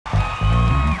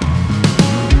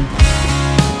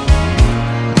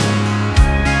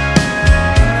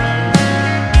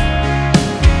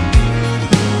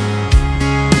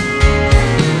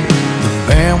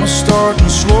starting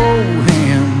slow,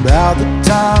 and about the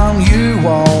time you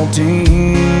walked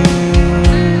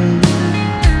in,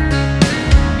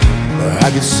 I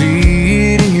could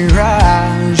see it in your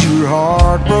eyes. You were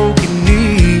heartbroken,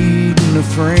 needing a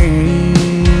friend.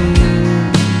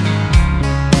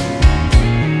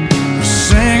 The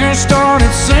singer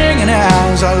started singing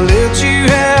as I let you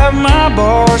have my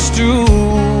bar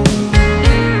stool.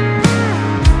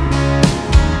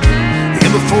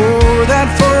 And before that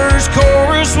first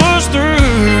chorus was through,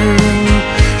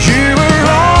 you were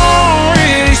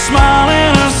already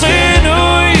smiling. I said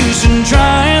no use in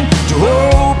trying to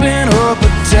open up a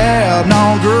tab.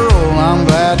 No, girl, I'm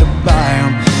glad to buy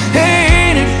 'em.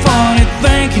 Ain't it funny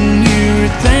thinking you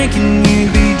were thinking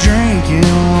you'd be drinking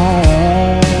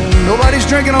alone? Nobody's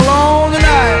drinking alone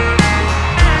tonight.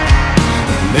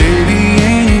 Baby,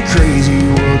 ain't it crazy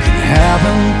what can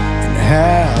happen in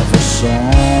half a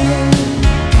song?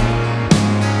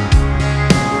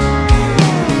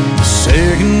 The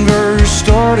second verse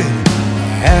started. I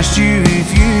asked you if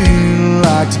you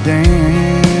like to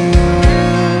dance.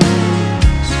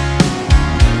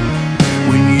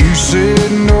 When you said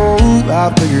no, I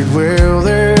figured, well,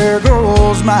 there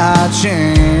goes my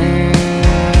chance.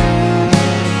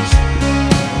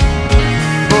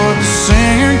 But the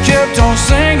singer kept on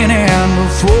singing, and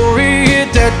before he hit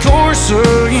that chorus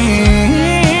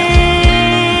again,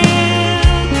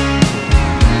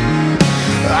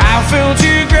 I felt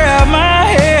you grab my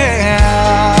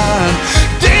hand.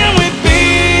 Then we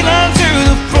beat onto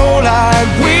the floor like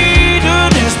we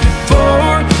done this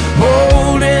before,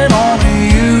 holding on to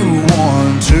you 1,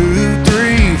 2,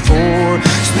 3, 4,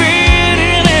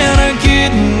 spinning and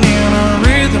getting in a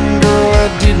rhythm, girl,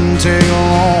 that didn't take long.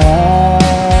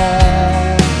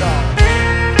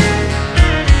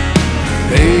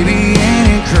 Baby, ain't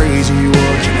it crazy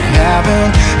what can happen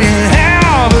in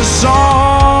half a song?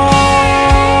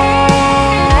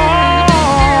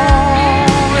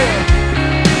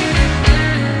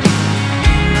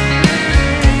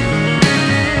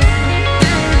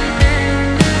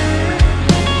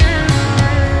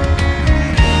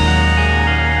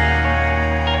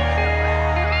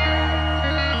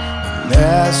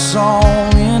 That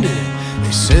song ended,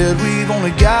 they said we've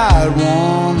only got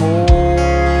one more.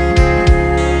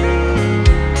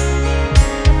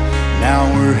 Now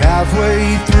we're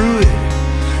halfway through it,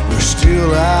 we're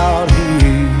still out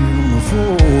here on the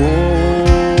floor.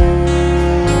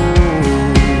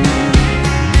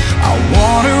 I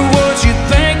wonder what you're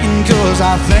thinking, 'cause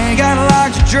I think I'd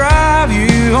like to drive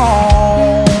you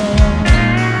home.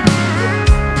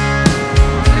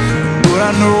 But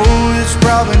I know it's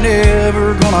probably never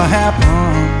gonna happen.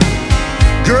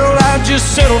 Girl, I'd just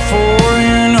settle for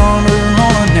an under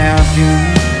on a napkin.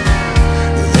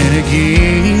 But then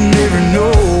again, you never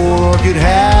know what could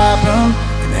happen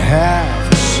in half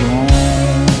a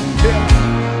song.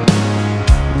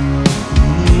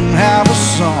 Half a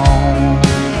song.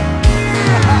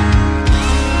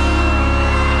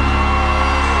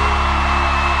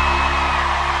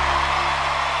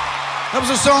 That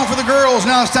was a song for the girls.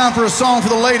 Now it's time for a song for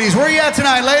the ladies. Where are you at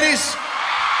tonight, ladies?